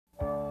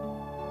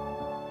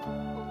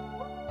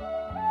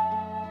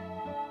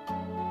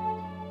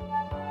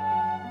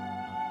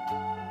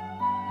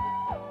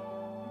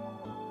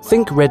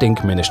Think Red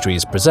Ink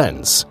Ministries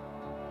presents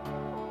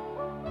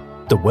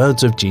The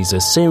Words of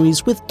Jesus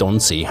series with Don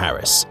C.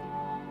 Harris.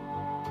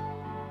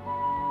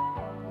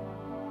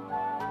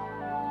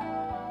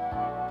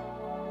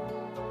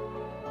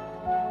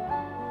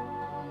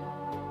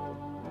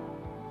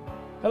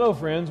 Hello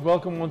friends,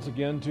 welcome once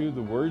again to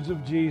the Words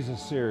of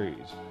Jesus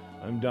series.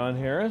 I'm Don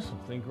Harris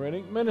of Think Red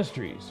Ink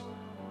Ministries.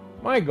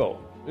 My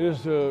goal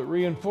is to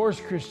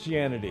reinforce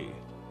Christianity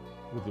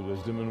with the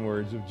wisdom and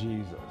words of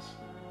Jesus,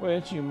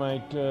 which you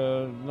might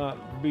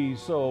not be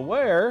so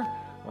aware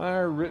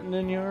are written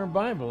in your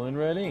Bible in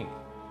red ink.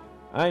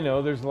 I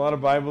know there's a lot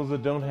of Bibles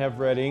that don't have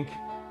red ink,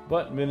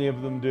 but many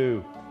of them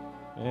do.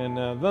 And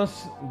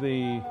thus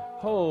the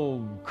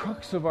whole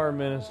crux of our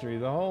ministry,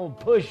 the whole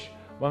push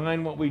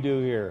behind what we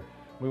do here,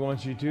 we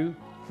want you to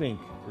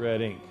think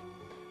red ink.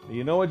 Do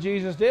you know what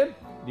Jesus did?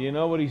 Do you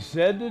know what he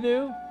said to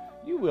do?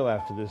 You will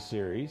after this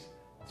series.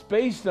 It's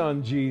based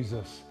on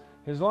Jesus,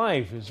 his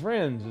life, his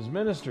friends, his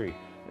ministry,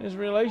 and his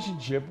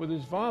relationship with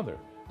his Father,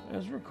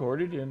 as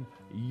recorded in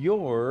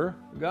your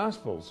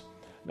Gospels.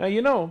 Now,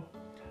 you know,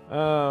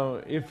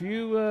 if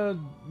you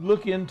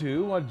look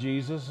into what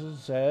Jesus has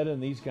said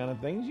and these kind of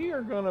things,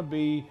 you're going to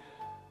be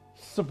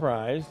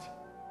surprised,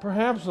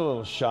 perhaps a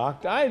little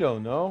shocked, I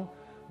don't know,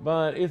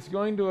 but it's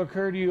going to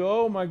occur to you,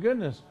 oh my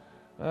goodness,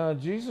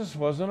 Jesus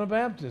wasn't a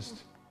Baptist.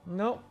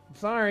 Nope,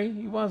 sorry,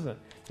 he wasn't.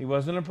 He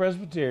wasn't a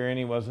Presbyterian,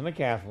 he wasn't a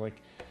Catholic.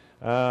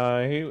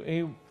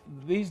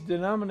 These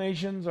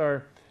denominations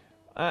are,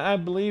 I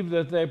believe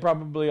that they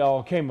probably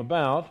all came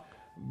about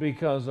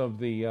because of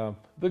the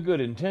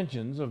good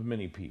intentions of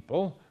many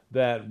people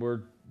that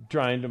were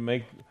trying to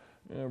make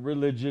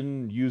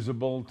religion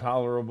usable,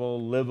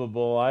 tolerable,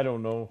 livable, I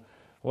don't know,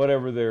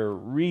 whatever their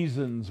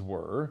reasons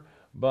were.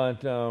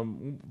 But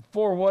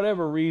for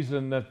whatever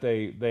reason that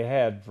they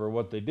had for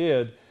what they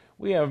did,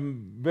 we have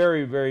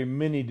very, very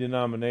many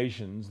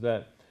denominations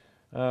that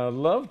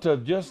love to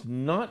just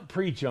not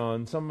preach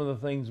on some of the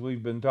things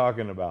we've been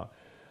talking about.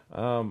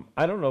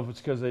 I don't know if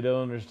it's because they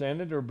don't understand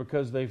it or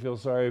because they feel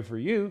sorry for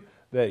you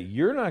that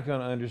you're not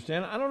going to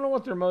understand. I don't know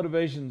what their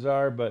motivations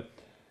are, but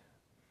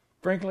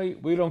frankly,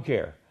 we don't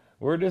care.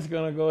 We're just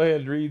going to go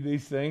ahead and read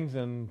these things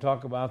and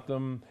talk about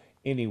them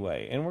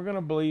anyway. And we're going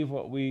to believe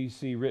what we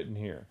see written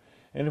here.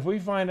 And if we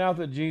find out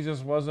that Jesus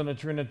wasn't a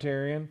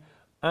Trinitarian,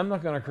 I'm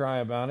not going to cry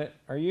about it.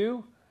 Are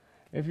you?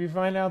 If you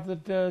find out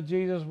that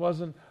Jesus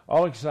wasn't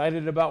all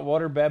excited about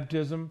water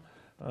baptism,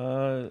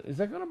 is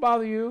that going to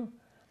bother you?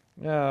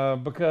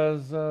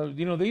 Because,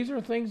 these are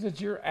things that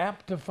you're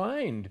apt to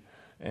find.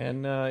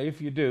 And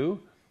if you do,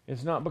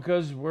 it's not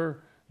because we're,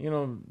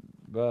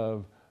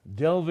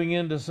 delving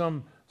into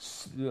some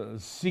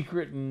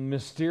secret and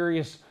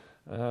mysterious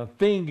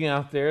thing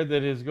out there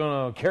that is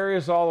going to carry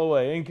us all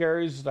away and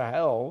carry us to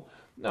hell.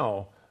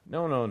 No.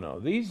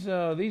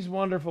 These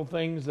wonderful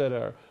things that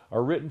are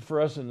written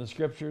for us in the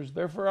Scriptures,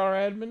 they're for our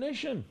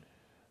admonition.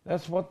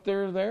 That's what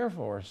they're there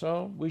for.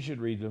 So we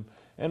should read them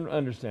and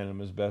understand them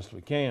as best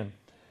we can.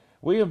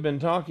 We have been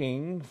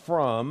talking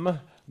from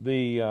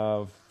the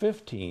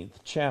 15th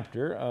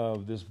chapter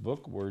of this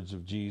book, Words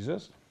of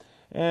Jesus.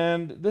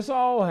 And this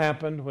all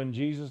happened when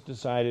Jesus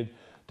decided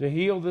to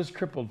heal this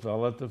crippled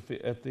fellow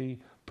at the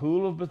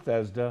pool of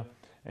Bethesda.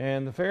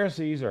 And the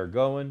Pharisees are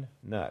going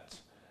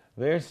nuts.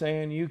 They're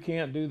saying you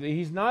can't do that.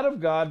 He's not of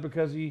God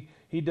because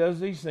he does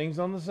these things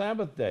on the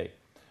Sabbath day.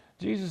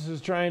 Jesus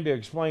is trying to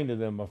explain to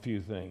them a few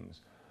things.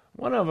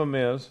 One of them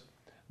is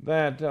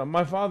that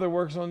my Father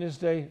works on this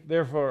day,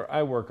 therefore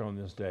I work on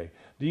this day.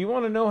 Do you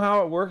want to know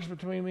how it works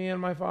between me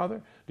and my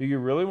Father? Do you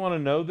really want to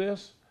know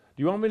this?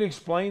 Do you want me to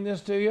explain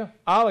this to you?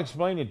 I'll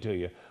explain it to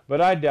you,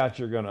 but I doubt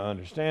you're going to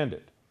understand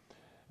it.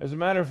 As a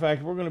matter of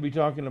fact, we're going to be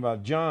talking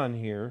about John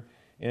here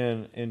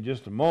in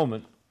just a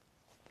moment.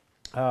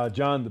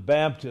 John the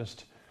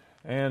Baptist,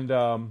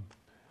 and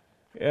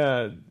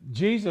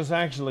Jesus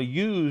actually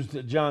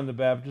used John the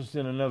Baptist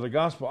in another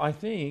gospel. I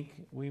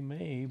think we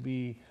may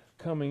be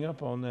coming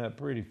up on that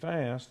pretty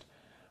fast,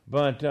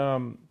 but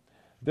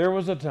there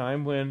was a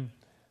time when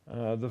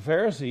the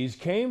Pharisees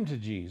came to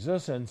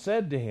Jesus and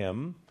said to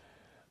him,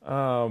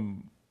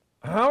 how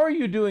are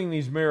you doing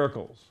these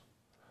miracles?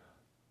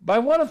 By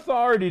what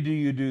authority do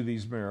you do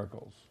these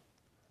miracles?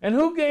 And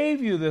who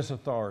gave you this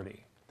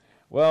authority?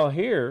 Well,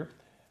 here,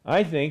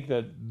 I think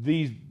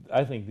these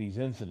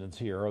incidents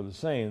here are the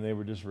same. They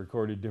were just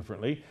recorded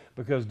differently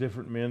because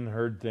different men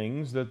heard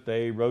things that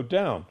they wrote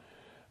down.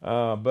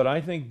 But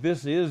I think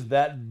this is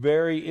that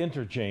very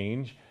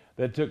interchange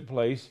that took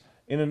place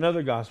in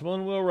another gospel,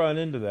 and we'll run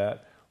into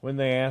that when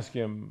they ask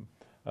him,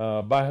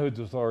 by whose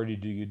authority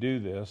do you do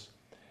this?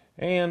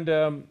 And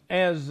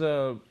as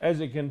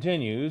it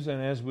continues,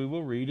 and as we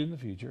will read in the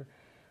future,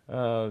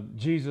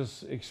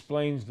 Jesus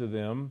explains to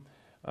them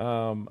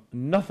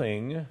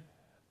nothing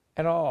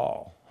at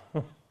all.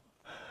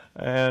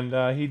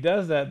 And he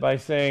does that by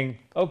saying,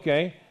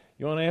 okay,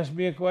 you want to ask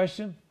me a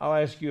question? I'll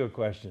ask you a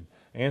question.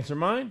 Answer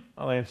mine,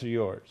 I'll answer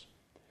yours.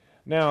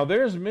 Now,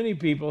 there's many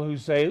people who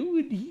say, ooh,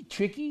 he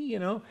tricky, you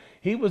know.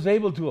 He was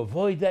able to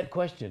avoid that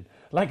question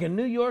like a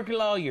New York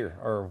lawyer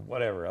or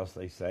whatever else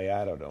they say.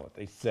 I don't know what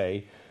they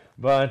say.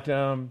 But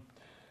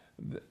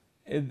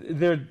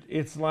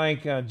it's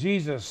like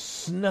Jesus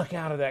snuck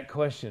out of that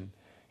question.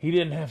 He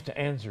didn't have to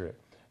answer it.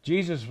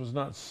 Jesus was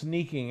not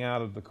sneaking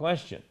out of the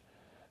question.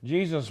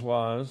 Jesus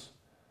was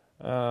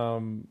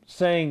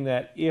saying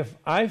that if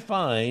I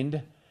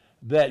find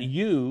that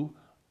you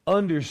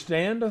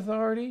understand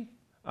authority,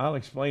 I'll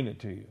explain it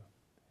to you.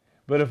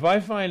 But if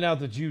I find out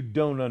that you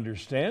don't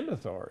understand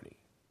authority,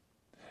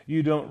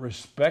 you don't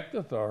respect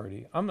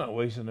authority, I'm not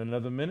wasting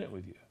another minute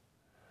with you.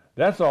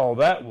 That's all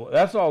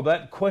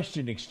that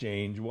question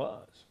exchange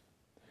was.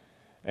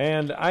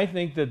 And I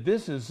think that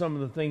this is some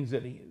of the things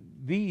that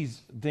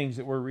these things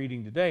that we're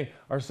reading today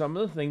are some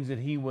of the things that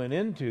he went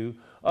into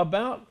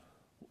about,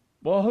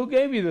 well, who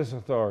gave you this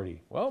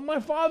authority? Well,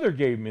 my Father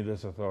gave me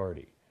this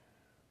authority.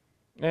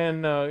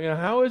 And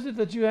how is it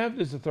that you have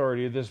this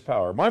authority or this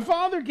power? My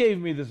Father gave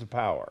me this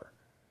power.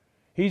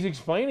 He's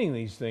explaining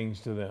these things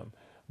to them.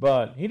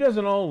 But he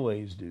doesn't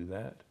always do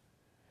that.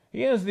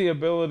 He has the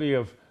ability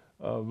of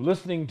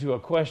listening to a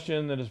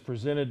question that is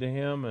presented to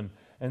him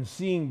and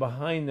seeing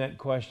behind that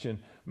question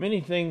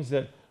many things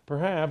that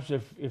perhaps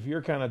if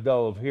you're kind of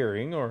dull of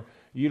hearing or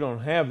you don't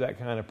have that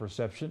kind of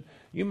perception,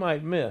 you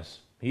might miss.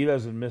 He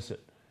doesn't miss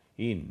it.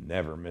 He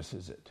never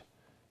misses it.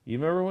 You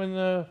remember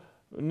when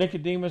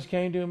Nicodemus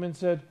came to him and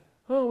said,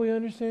 oh, we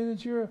understand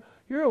that you're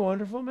a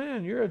wonderful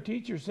man. You're a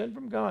teacher sent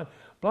from God.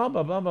 Blah,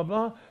 blah, blah, blah,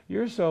 blah.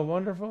 You're so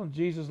wonderful. And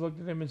Jesus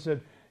looked at him and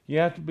said, you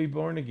have to be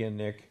born again,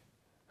 Nick.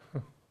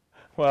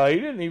 Well, he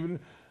didn't even...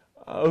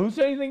 who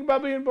said anything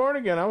about being born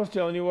again? I was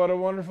telling you what a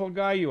wonderful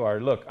guy you are.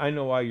 Look, I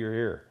know why you're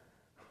here.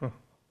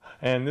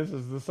 And this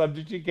is the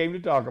subject you came to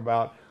talk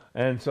about.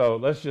 And so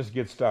let's just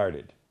get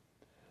started.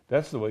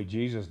 That's the way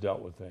Jesus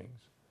dealt with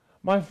things.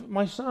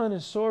 My son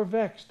is sore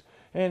vexed,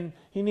 and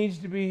he needs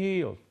to be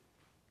healed.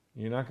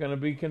 You're not going to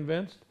be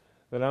convinced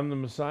that I'm the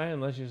Messiah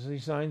unless you see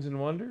signs and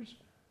wonders?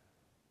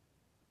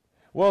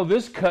 Well,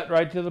 this cut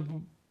right to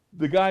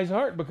the guy's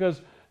heart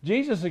because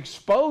Jesus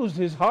exposed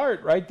his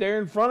heart right there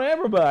in front of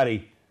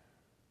everybody.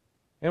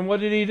 And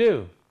what did he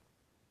do?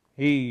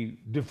 He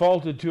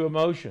defaulted to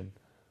emotion.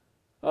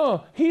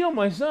 Oh, heal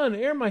my son,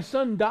 ere my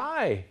son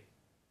die.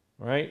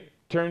 Right?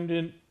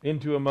 Turned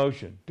into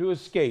emotion to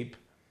escape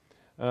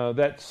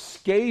that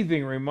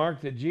scathing remark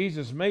that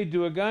Jesus made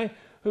to a guy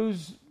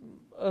who's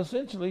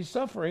essentially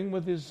suffering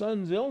with his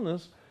son's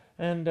illness.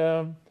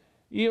 And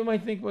you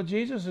might think, well,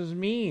 Jesus is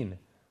mean.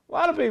 A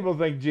lot of people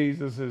think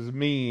Jesus is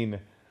mean.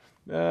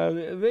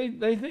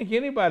 They think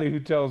anybody who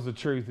tells the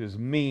truth is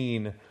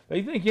mean.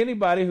 They think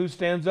anybody who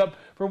stands up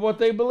for what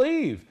they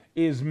believe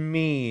is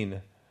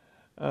mean.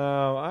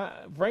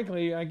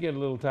 Frankly, I get a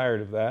little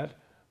tired of that.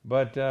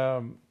 But,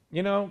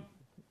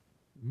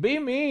 be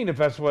mean if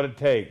that's what it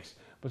takes.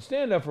 But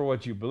stand up for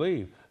what you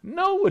believe.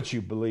 Know what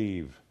you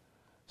believe.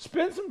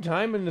 Spend some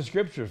time in the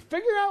Scriptures.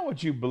 Figure out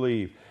what you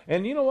believe.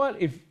 And you know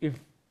what?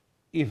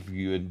 If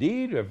you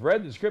indeed have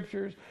read the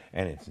Scriptures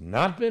and it's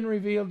not been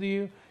revealed to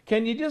you,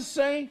 can you just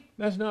say,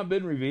 that's not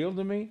been revealed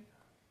to me?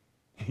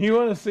 You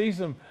want to see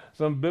some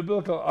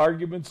biblical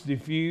arguments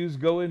diffuse,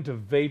 go into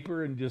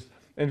vapor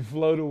and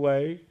float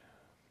away?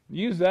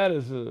 Use that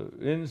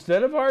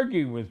instead of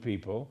arguing with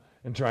people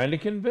and trying to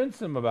convince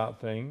them about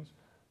things,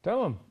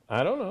 tell them,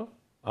 I don't know.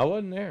 I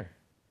wasn't there.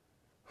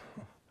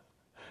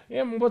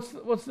 Yeah,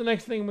 what's the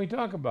next thing we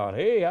talk about?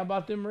 Hey, how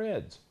about them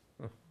Reds?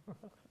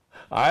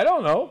 I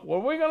don't know. What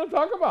are we going to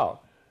talk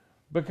about?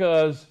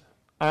 Because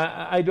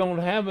I don't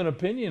have an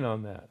opinion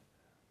on that.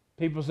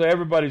 People say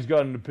everybody's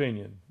got an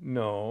opinion.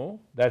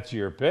 No, that's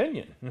your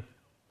opinion.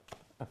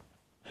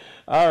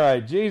 All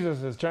right,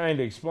 Jesus is trying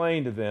to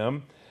explain to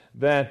them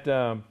that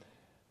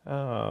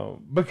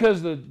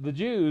because the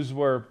Jews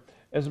were,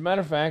 as a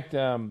matter of fact,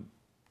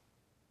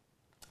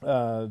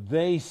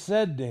 they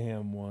said to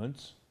him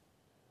once,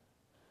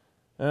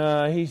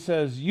 he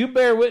says, you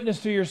bear witness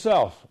to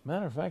yourself.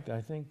 Matter of fact,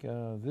 I think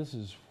this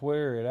is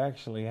where it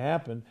actually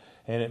happened,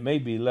 and it may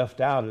be left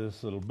out of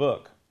this little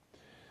book.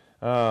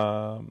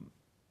 And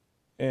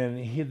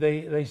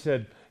they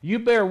said, you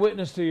bear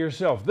witness to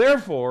yourself.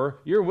 Therefore,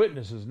 your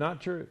witness is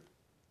not true.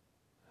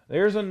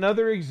 There's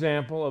another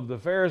example of the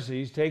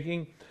Pharisees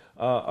taking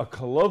a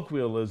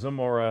colloquialism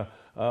or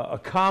a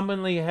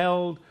commonly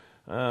held,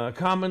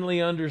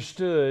 commonly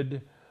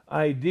understood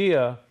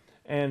idea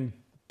and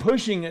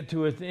pushing it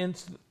to its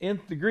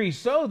nth degree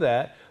so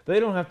that they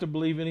don't have to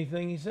believe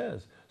anything he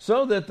says,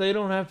 so that they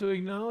don't have to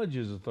acknowledge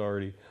his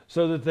authority,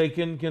 so that they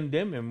can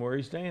condemn him where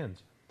he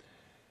stands.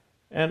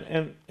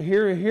 And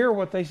hear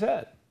what they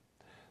said.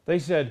 They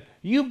said,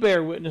 you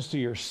bear witness to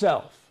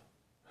yourself.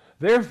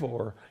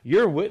 Therefore,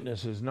 your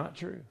witness is not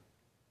true.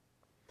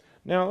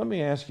 Now, let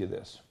me ask you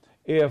this.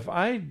 If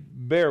I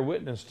bear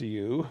witness to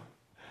you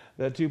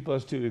that 2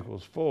 + 2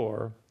 =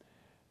 4,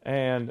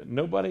 and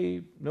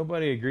nobody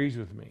agrees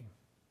with me,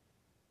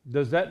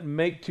 does that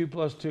make 2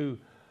 + 2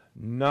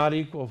 not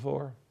equal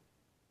 4?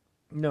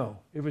 No.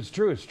 If it's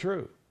true, it's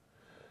true.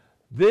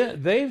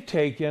 they've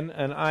taken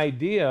an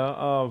idea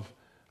of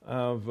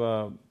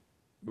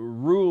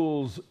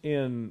rules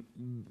in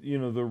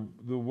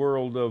the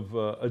world of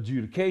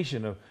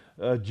adjudication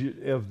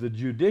of the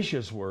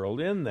judicious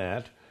world. In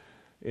that,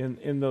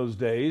 in those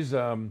days,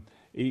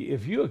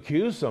 if you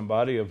accuse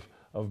somebody of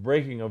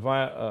breaking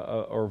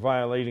or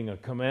violating a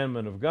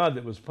commandment of God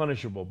that was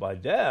punishable by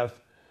death,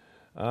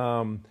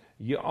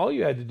 all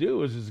you had to do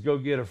was go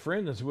get a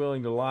friend that's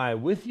willing to lie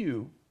with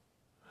you,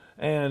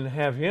 and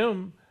have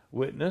him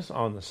witness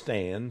on the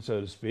stand,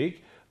 so to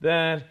speak,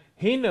 that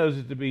he knows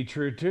it to be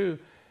true too.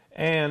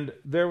 And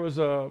there was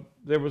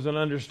an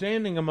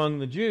understanding among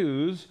the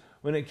Jews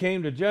when it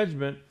came to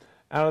judgment: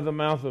 out of the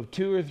mouth of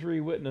 2 or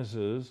 3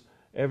 witnesses,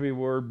 every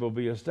word will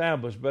be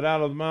established. But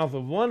out of the mouth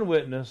of one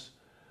witness,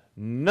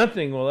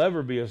 nothing will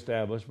ever be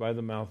established by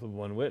the mouth of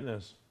one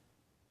witness.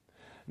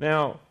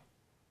 Now,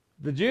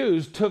 the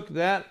Jews took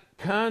that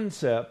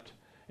concept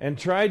and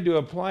tried to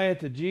apply it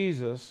to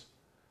Jesus.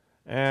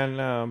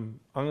 And I'm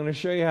going to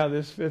show you how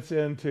this fits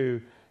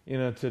into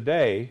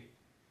today.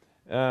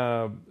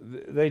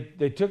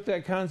 They took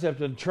that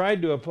concept and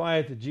tried to apply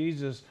it to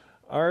Jesus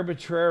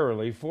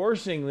arbitrarily,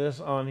 forcing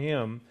this on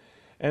him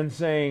and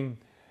saying,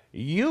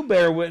 you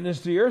bear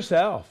witness to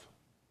yourself.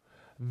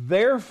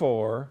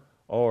 Therefore,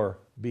 or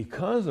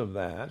because of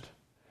that,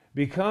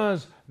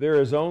 because there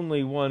is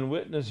only one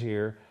witness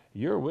here,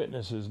 your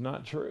witness is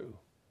not true.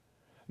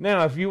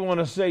 Now, if you want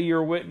to say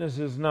your witness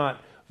is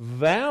not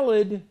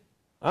valid,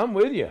 I'm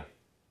with you.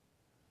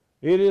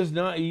 It is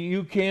not.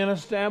 You can't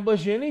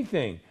establish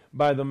anything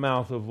by the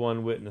mouth of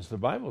one witness. The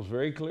Bible's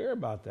very clear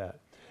about that.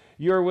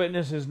 Your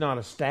witness is not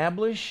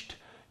established.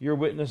 Your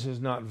witness is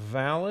not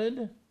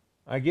valid.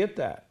 I get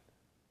that.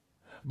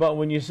 But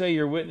when you say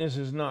your witness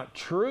is not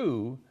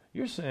true,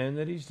 you're saying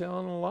that he's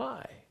telling a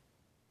lie.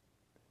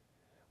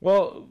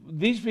 Well,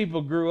 these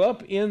people grew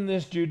up in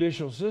this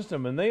judicial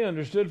system, and they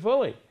understood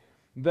fully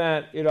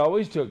that it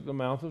always took the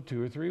mouth of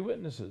 2 or 3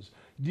 witnesses.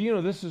 Do you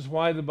know this is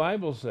why the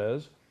Bible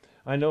says,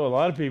 I know a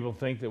lot of people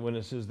think that when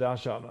it says thou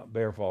shalt not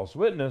bear false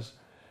witness,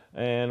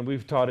 and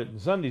we've taught it in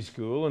Sunday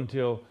school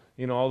until,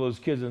 all those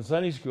kids in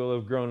Sunday school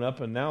have grown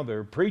up and now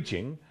they're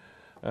preaching,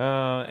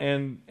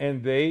 and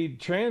they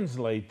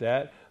translate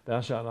that, thou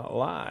shalt not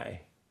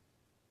lie.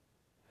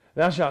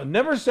 Thou shalt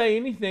never say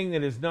anything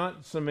that is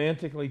not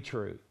semantically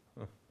true.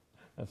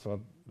 That's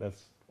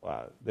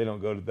why they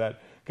don't go to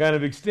that kind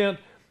of extent,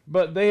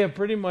 but they have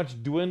pretty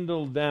much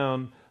dwindled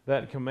down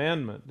that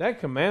commandment. That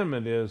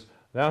commandment is,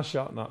 thou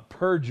shalt not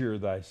perjure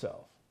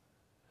thyself.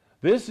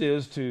 This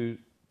is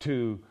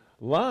to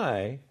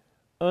lie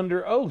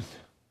under oath.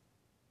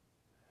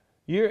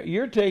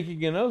 You're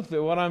taking an oath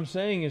that what I'm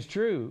saying is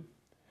true.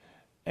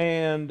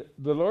 And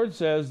the Lord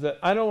says that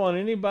I don't want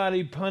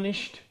anybody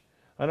punished.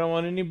 I don't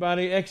want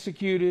anybody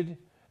executed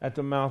at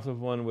the mouth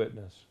of one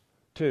witness.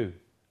 2,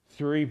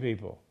 3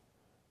 people.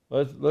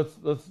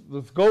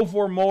 Let's go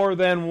for more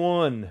than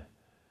one.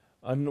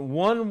 And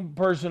one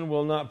person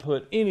will not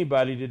put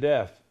anybody to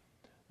death.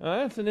 Now,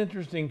 that's an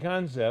interesting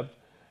concept,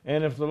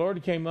 and if the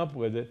Lord came up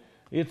with it,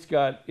 it's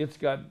got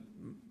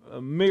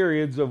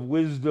myriads of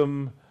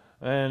wisdom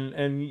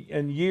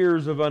and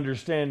years of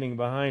understanding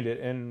behind it,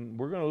 and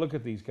we're going to look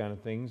at these kind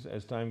of things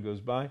as time goes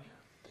by.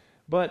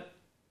 But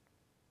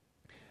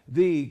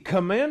the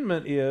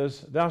commandment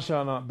is, thou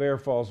shalt not bear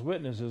false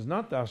witness, is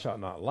not thou shalt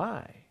not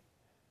lie.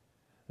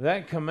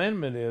 That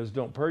commandment is,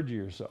 don't perjure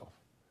yourself.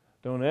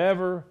 Don't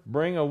ever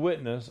bring a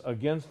witness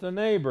against a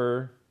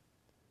neighbor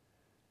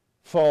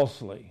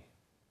falsely.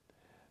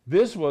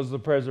 This was the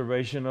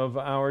preservation of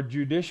our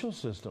judicial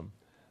system.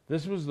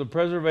 This was the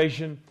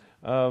preservation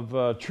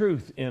of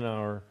truth in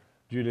our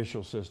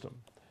judicial system.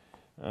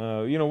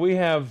 We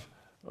have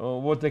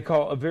what they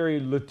call a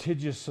very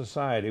litigious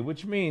society,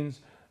 which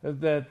means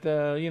that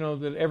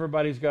that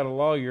everybody's got a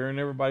lawyer and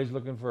everybody's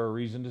looking for a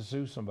reason to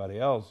sue somebody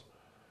else.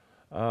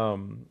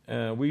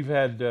 We've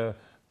had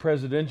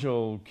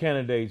presidential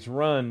candidates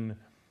run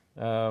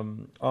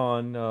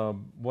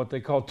on what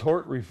they call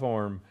tort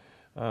reform.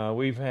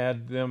 We've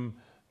had them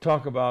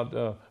talk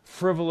about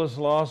frivolous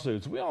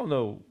lawsuits. We all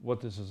know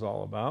what this is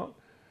all about.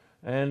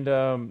 And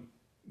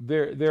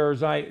there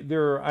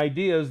are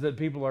ideas that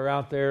people are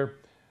out there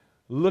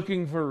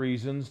looking for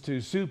reasons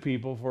to sue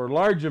people for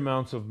large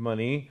amounts of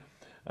money,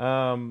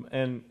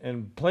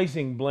 and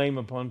placing blame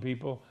upon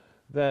people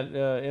that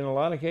in a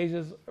lot of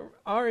cases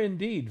are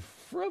indeed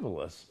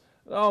frivolous,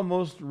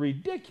 almost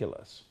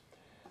ridiculous.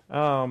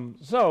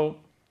 So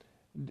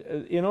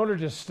in order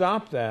to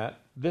stop that,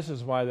 this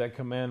is why that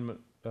commandment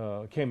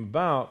came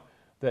about,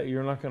 that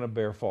you're not going to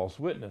bear false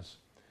witness.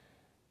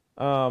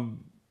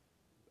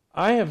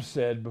 I have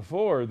said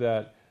before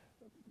that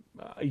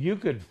you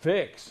could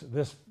fix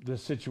this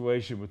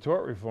situation with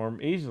tort reform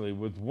easily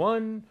with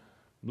one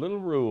little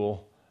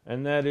rule,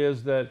 and that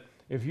is that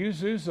if you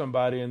sue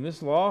somebody and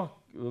this lawsuit,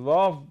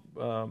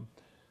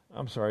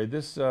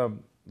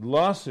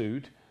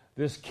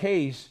 this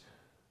case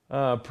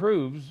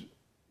proves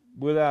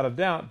without a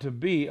doubt to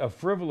be a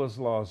frivolous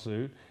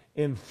lawsuit,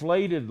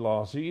 inflated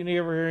lawsuit. You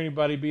never hear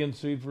anybody being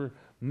sued for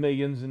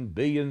millions and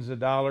billions of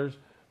dollars.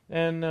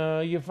 And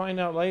you find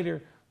out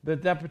later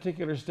that that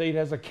particular state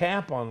has a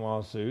cap on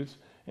lawsuits,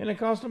 and it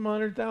cost them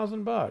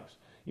 $100,000.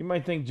 You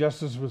might think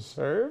justice was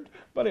served,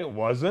 but it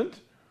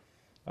wasn't.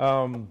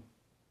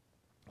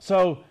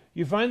 So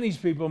you find these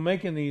people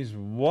making these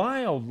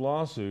wild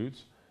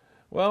lawsuits.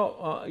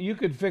 Well, you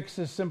could fix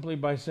this simply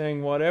by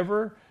saying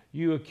whatever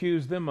you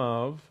accuse them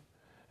of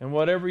and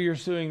whatever you're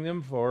suing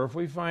them for, if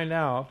we find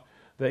out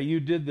that you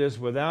did this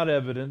without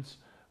evidence,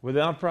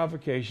 without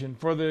provocation,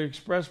 for the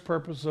express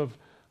purpose of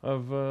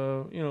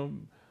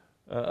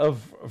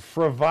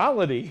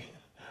frivolity,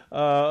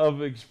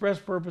 of express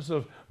purpose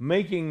of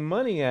making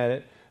money at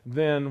it,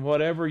 then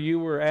whatever you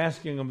were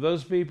asking of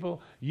those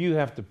people, you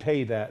have to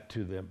pay that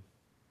to them.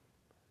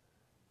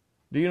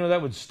 Do you know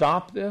that would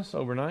stop this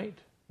overnight?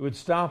 It would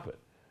stop it.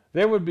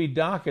 There would be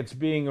dockets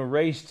being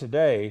erased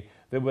today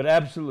that would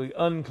absolutely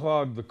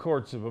unclog the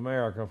courts of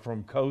America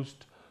from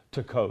coast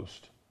to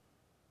coast.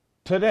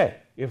 Today,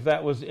 if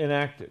that was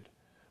enacted.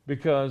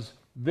 Because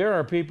there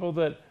are people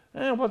that,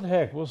 what the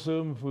heck, we'll sue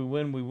them. If we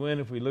win, we win.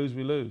 If we lose,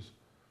 we lose.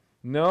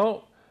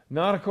 No,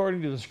 not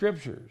according to the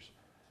Scriptures.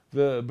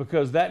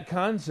 Because that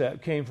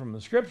concept came from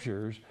the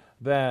Scriptures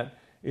that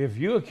if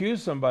you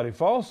accuse somebody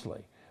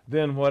falsely,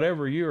 then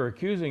whatever you're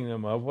accusing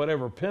them of,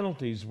 whatever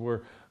penalties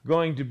were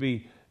going to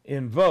be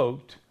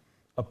invoked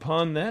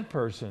upon that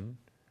person,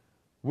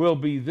 will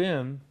be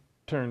then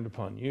turned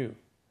upon you.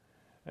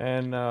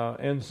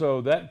 And so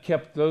that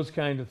kept those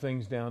kind of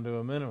things down to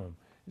a minimum.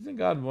 Isn't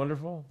God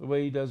wonderful, the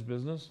way He does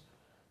business?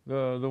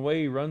 The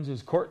way He runs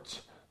His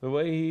courts, the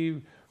way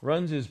He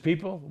runs His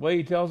people, the way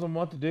He tells them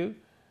what to do?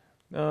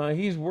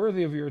 He's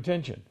worthy of your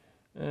attention.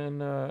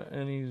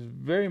 And He's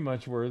very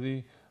much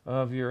worthy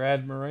of your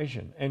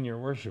admiration and your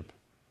worship.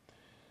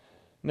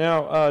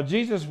 Now,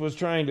 Jesus was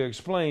trying to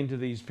explain to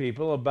these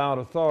people about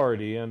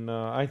authority, and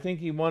I think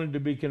He wanted to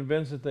be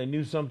convinced that they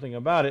knew something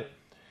about it.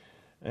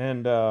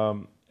 And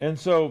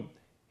so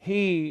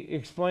He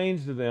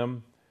explains to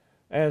them,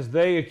 as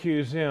they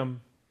accuse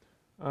Him,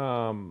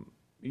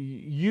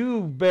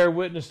 you bear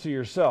witness to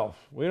yourself.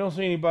 We don't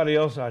see anybody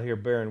else out here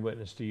bearing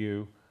witness to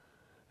you,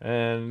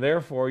 and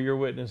therefore your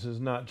witness is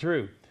not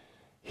true.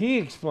 He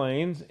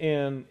explains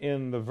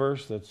in the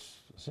verse that's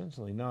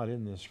essentially not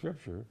in the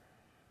Scripture.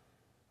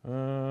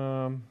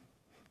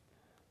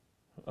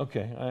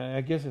 Okay,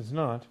 I guess it's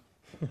not.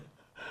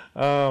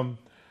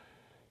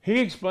 He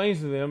explains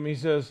to them, he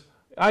says,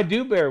 I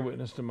do bear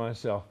witness to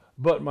myself,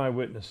 but my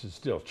witness is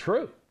still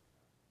true.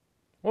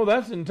 Well,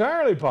 that's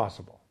entirely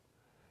possible.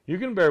 You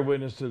can bear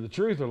witness to the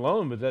truth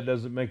alone, but that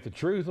doesn't make the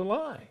truth a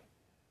lie.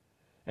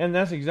 And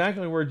that's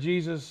exactly where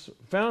Jesus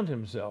found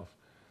Himself.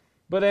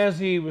 But as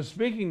He was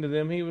speaking to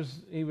them, He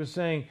was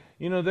saying,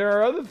 there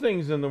are other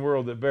things in the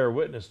world that bear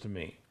witness to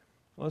me.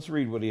 Let's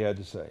read what He had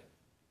to say.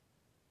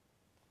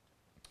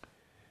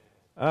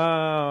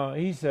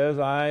 He says,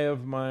 I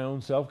of my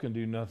own self can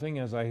do nothing.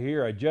 As I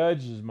hear, I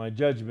judge, as my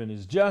judgment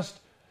is just,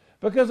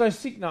 because I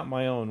seek not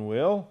my own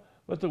will,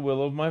 but the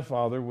will of my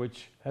Father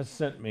which has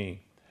sent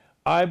me.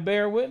 I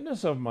bear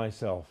witness of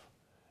myself,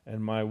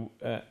 and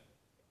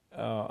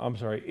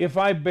if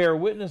I bear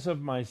witness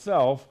of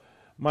myself,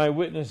 my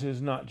witness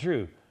is not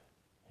true.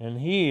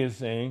 And He is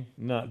saying,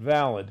 not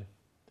valid.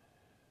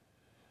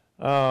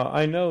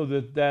 I know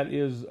that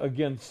is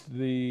against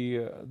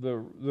the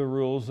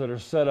rules that are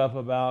set up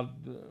about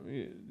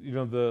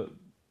the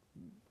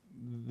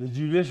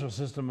judicial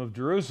system of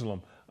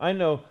Jerusalem. I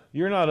know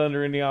you're not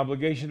under any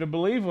obligation to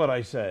believe what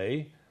I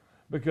say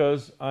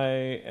because I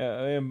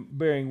am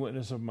bearing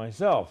witness of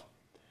myself.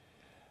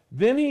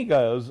 Then He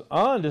goes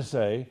on to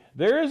say,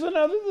 there is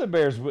another that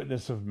bears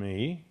witness of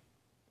me,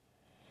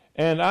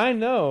 and I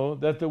know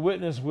that the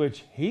witness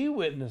which He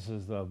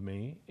witnesses of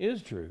me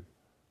is true.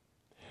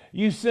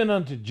 You sent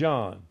unto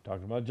John,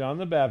 talking about John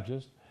the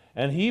Baptist,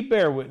 and he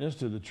bare witness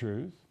to the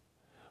truth,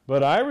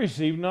 but I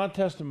received not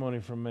testimony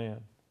from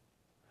man.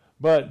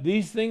 But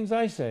these things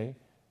I say,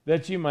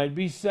 that you might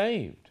be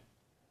saved.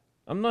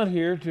 I'm not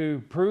here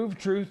to prove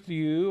truth to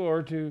you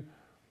or to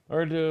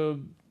try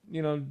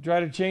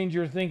to change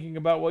your thinking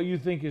about what you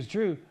think is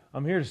true.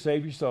 I'm here to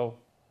save your soul.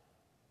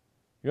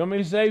 You want me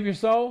to save your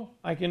soul?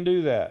 I can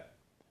do that.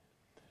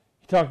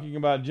 Talking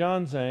about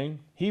John saying,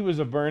 he was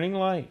a burning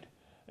light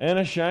and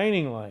a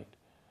shining light,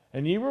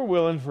 and ye were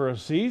willing for a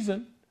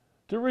season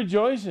to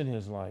rejoice in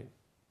His light.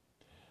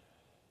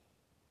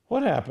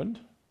 What happened?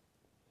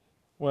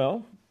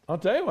 Well, I'll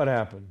tell you what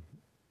happened.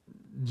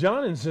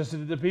 John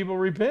insisted that people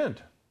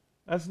repent.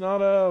 That's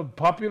not a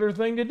popular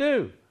thing to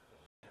do.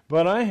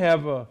 But I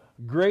have a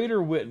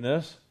greater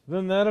witness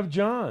than that of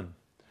John.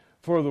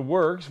 For the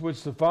works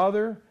which the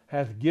Father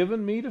hath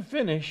given me to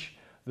finish,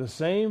 the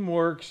same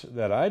works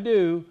that I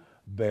do,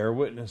 bear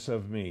witness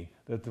of me,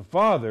 that the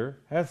Father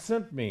hath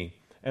sent me,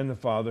 and the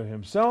Father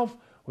Himself,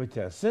 which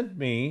hath sent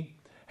me,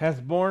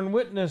 hath borne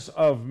witness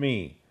of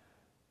me.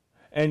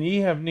 And ye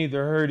have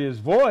neither heard His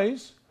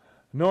voice,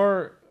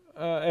 nor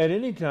at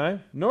any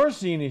time, nor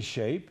seen His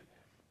shape,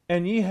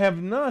 and ye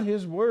have not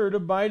His word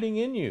abiding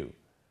in you.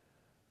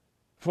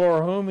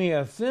 For whom He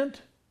hath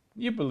sent,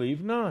 ye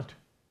believe not.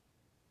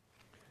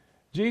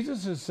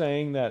 Jesus is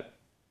saying that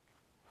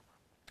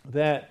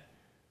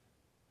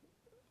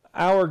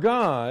our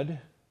God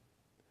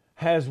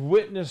has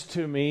witnessed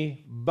to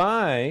me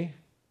by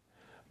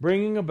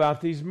bringing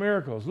about these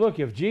miracles. Look,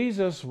 if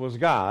Jesus was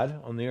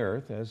God on the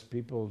earth, as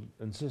people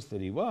insist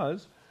that he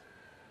was,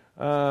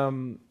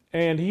 and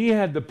he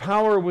had the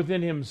power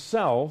within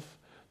himself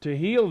to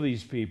heal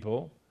these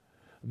people,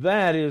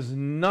 that is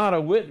not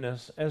a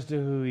witness as to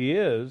who he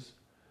is,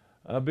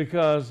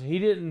 because he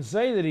didn't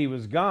say that he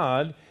was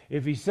God.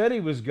 If he said he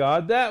was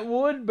God, that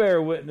would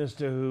bear witness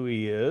to who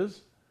he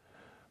is.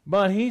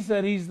 But he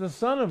said he's the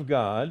Son of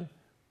God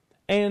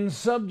and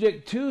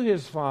subject to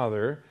his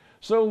Father.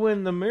 So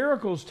when the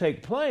miracles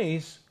take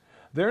place,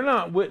 they're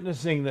not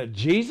witnessing that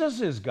Jesus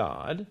is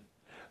God.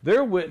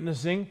 They're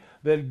witnessing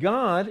that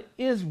God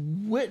is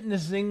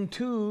witnessing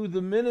to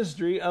the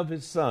ministry of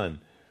his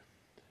Son.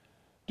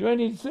 Do I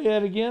need to say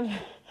that again?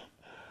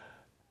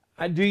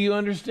 Do you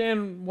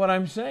understand what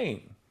I'm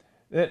saying?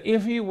 That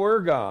if he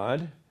were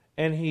God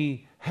and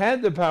he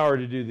had the power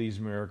to do these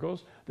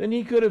miracles, then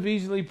he could have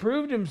easily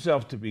proved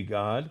himself to be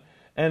God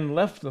and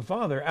left the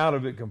Father out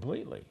of it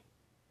completely.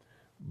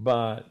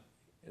 But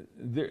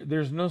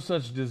there's no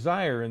such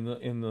desire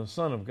in the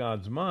Son of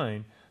God's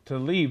mind to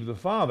leave the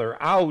Father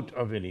out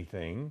of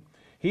anything.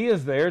 He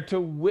is there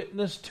to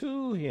witness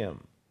to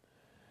him.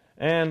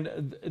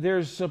 And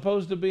there's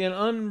supposed to be an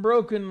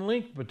unbroken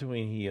link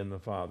between he and the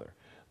Father.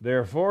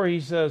 Therefore,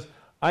 he says,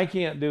 I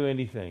can't do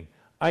anything.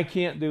 I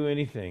can't do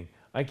anything.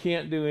 I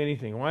can't do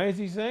anything. Why is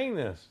he saying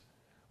this?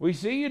 We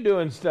see you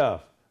doing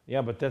stuff.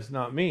 Yeah, but that's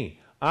not me.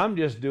 I'm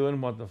just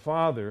doing what the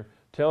Father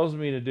tells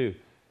me to do.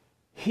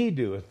 He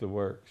doeth the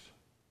works.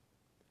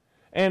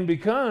 And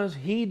because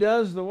he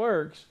does the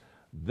works,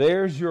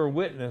 there's your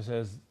witness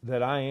as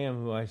that I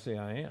am who I say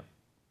I am.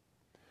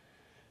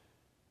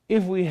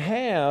 If we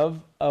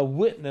have a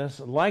witness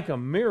like a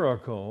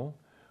miracle,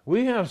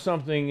 we have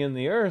something in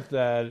the earth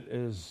that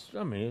is,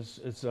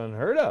 it's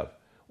unheard of.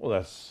 Well,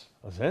 that's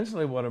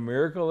essentially what a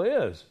miracle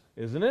is,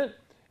 isn't it?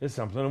 It's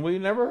something we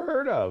never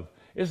heard of.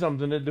 It's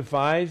something that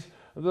defies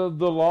the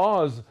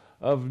laws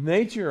of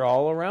nature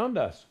all around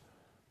us.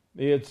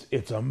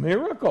 It's a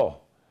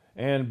miracle.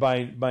 And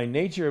by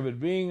nature of it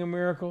being a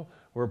miracle,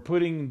 we're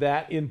putting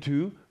that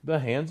into the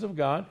hands of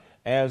God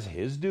as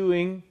his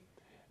doing.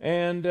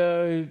 And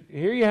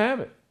here you have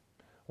it.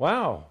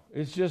 Wow,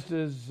 it's just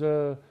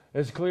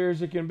as clear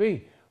as it can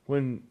be.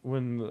 When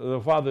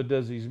the Father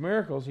does these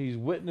miracles, he's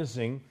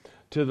witnessing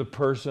to the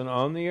person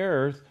on the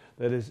earth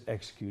that is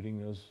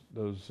executing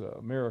those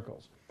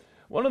miracles.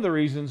 One of the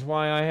reasons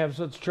why I have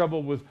such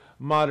trouble with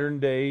modern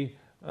day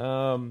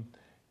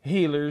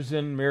healers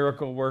and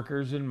miracle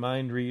workers and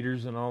mind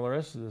readers and all the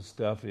rest of this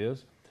stuff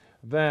is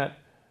that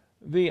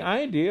the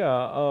idea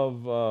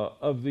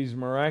of these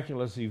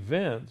miraculous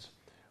events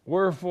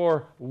were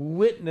for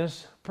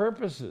witness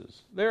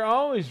purposes. They're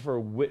always for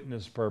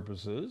witness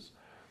purposes.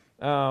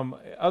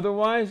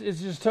 Otherwise,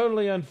 it's just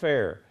totally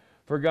unfair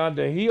for God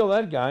to heal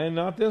that guy and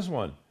not this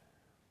one.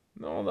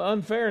 No, the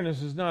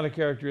unfairness is not a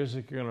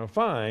characteristic you're going to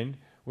find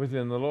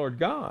within the Lord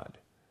God.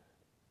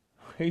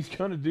 He's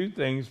going to do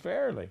things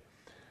fairly.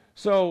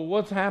 So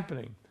what's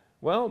happening?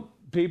 Well,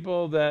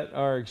 people that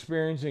are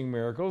experiencing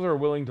miracles are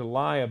willing to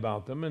lie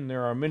about them, and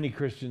there are many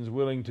Christians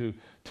willing to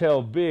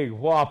tell big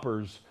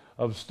whoppers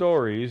of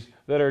stories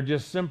that are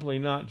just simply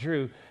not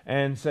true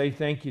and say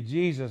thank you,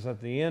 Jesus,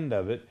 at the end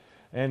of it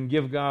and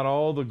give God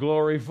all the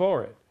glory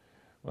for it.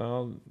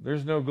 Well,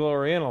 there's no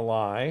glory in a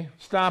lie.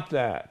 Stop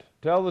that.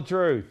 Tell the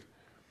truth.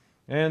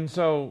 And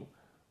so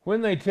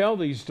when they tell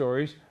these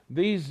stories,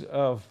 these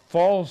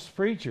false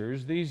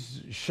preachers,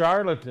 these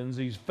charlatans,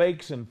 these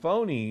fakes and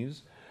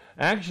phonies,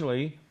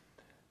 actually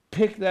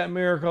pick that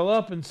miracle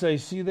up and say,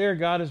 see there,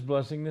 God is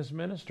blessing this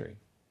ministry.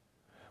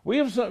 We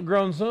have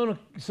grown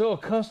so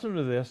accustomed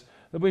to this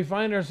that we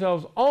find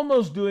ourselves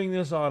almost doing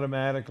this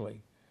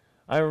automatically.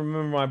 I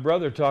remember my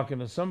brother talking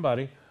to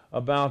somebody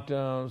about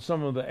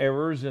some of the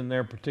errors in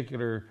their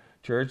particular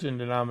church and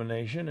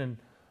denomination, and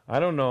I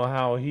don't know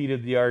how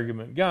heated the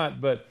argument got,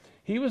 but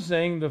he was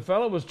saying the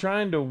fellow was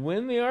trying to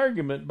win the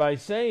argument by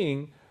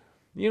saying,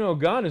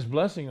 God is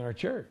blessing our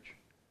church.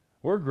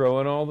 We're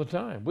growing all the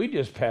time. We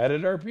just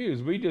padded our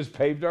pews. We just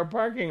paved our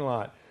parking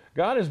lot.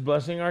 God is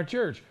blessing our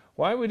church.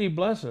 Why would he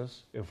bless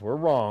us if we're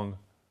wrong?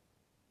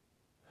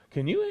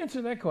 Can you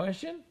answer that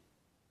question?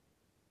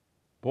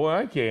 Boy,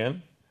 I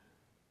can.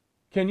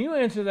 Can you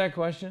answer that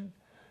question?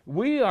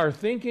 We are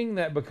thinking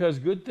that because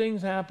good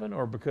things happen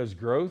or because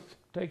growth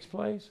takes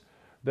place,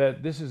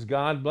 that this is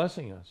God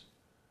blessing us.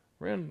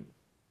 Friend,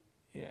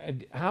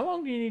 how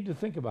long do you need to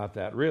think about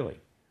that, really?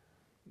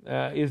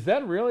 Is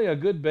that really a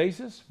good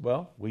basis?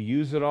 Well, we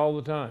use it all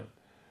the time.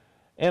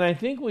 And I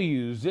think we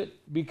use it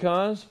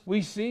because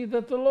we see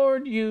that the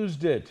Lord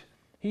used it.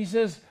 He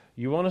says,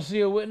 you want to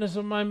see a witness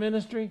of my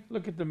ministry?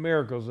 Look at the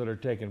miracles that are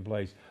taking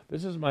place.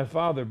 This is my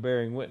Father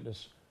bearing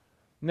witness.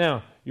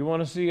 Now, you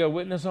want to see a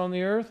witness on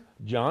the earth?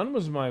 John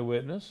was my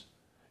witness.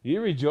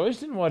 You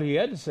rejoiced in what he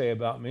had to say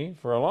about me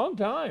for a long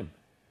time.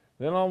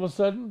 Then all of a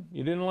sudden,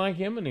 you didn't like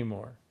him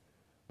anymore.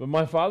 But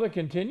my Father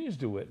continues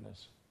to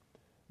witness.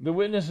 The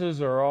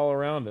witnesses are all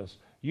around us.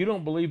 You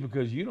don't believe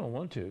because you don't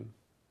want to.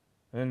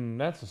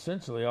 And that's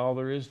essentially all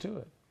there is to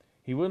it.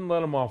 He wouldn't let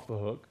them off the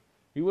hook.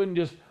 He wouldn't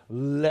just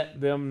let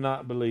them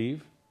not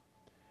believe.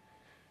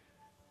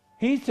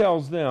 He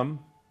tells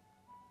them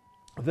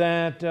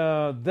that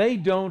they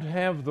don't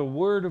have the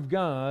Word of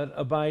God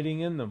abiding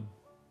in them.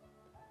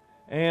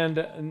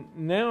 And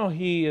now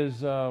he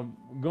is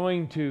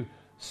going to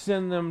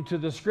send them to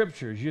the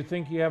Scriptures. You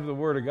think you have the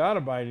Word of God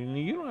abiding in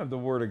you. You don't have the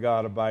Word of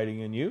God abiding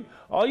in you.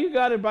 All you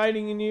got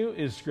abiding in you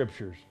is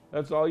Scriptures.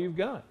 That's all you've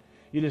got.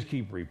 You just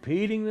keep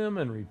repeating them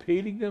and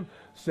repeating them,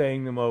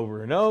 saying them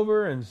over and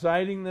over, and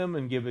citing them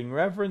and giving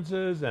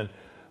references, and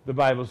the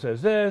Bible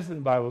says this, and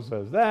the Bible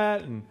says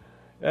that, and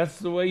that's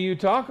the way you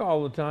talk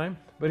all the time.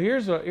 But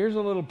here's a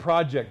little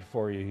project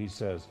for you, he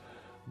says.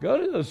 Go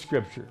to the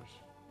Scriptures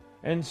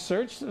and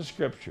search the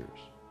Scriptures.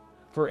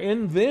 For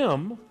in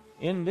them,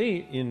 and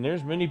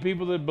there's many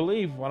people that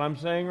believe what I'm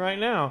saying right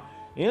now,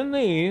 in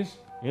these,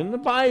 in the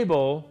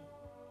Bible,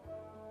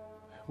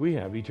 we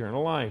have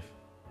eternal life.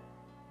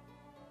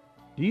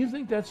 Do you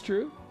think that's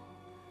true?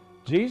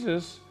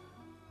 Jesus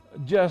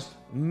just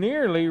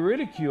nearly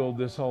ridiculed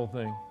this whole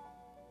thing.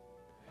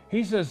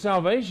 He says,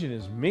 salvation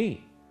is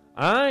me.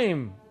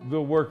 I'm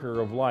the worker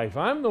of life.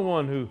 I'm the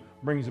one who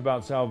brings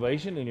about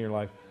salvation in your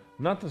life,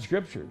 not the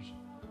Scriptures.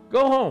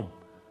 Go home.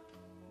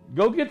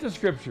 Go get the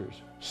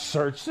Scriptures.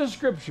 Search the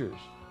Scriptures,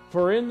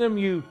 for in them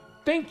you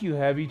think you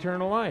have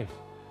eternal life.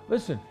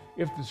 Listen,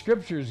 if the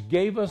Scriptures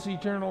gave us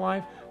eternal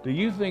life, do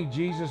you think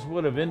Jesus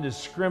would have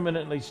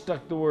indiscriminately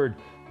stuck the word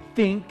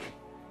think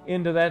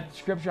into that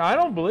Scripture? I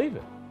don't believe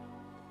it.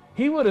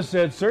 He would have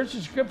said, search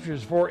the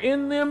Scriptures, for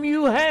in them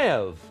you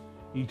have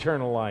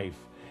eternal life,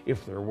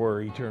 if there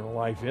were eternal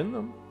life in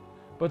them.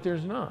 But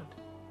there's not.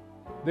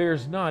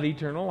 There's not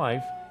eternal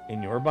life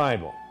in your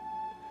Bible.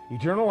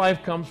 Eternal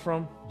life comes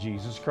from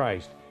Jesus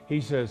Christ. He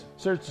says,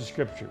 search the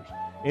Scriptures.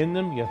 In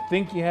them you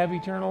think you have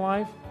eternal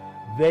life.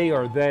 They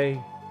are they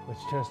which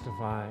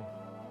testify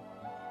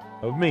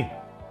of me.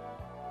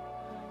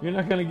 You're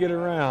not going to get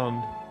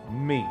around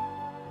me.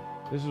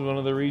 This is one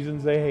of the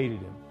reasons they hated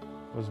him,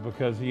 was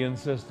because he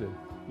insisted,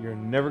 you're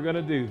never going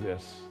to do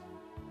this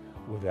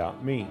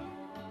without me.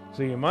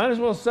 So you might as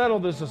well settle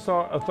this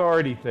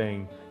authority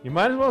thing. You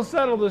might as well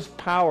settle this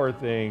power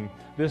thing,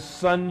 this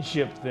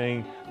sonship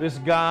thing, this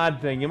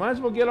God thing. You might as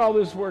well get all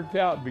this worked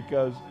out,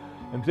 because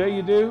until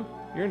you do,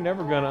 you're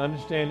never going to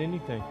understand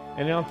anything.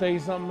 And I'll tell you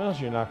something else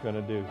you're not going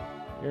to do.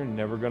 You're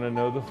never going to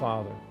know the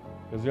Father.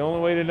 Because the only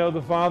way to know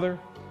the Father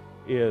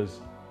is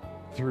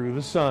through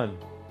the Son,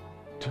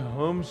 to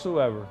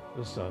whomsoever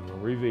the Son will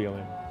reveal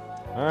him.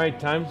 All right,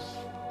 time's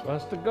for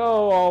us to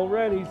go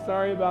already.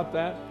 Sorry about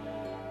that.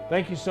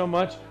 Thank you so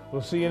much.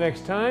 We'll see you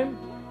next time.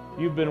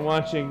 You've been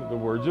watching the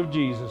Words of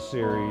Jesus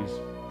series.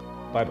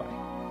 Bye-bye.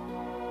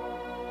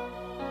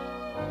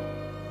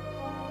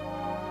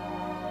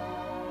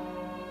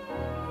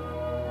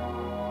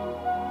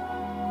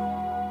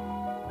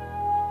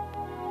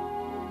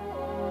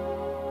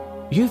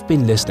 You've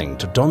been listening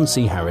to Don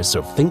C. Harris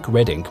of Think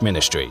Red Ink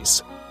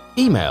Ministries.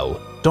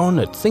 Email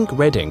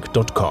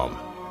don@thinkredink.com.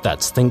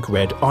 That's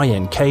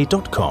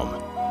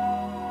thinkredink.com.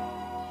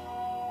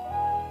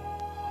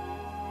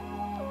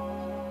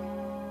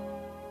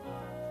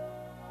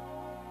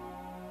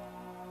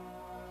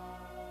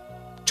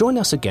 Join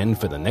us again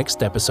for the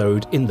next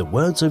episode in the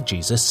Words of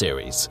Jesus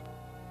series.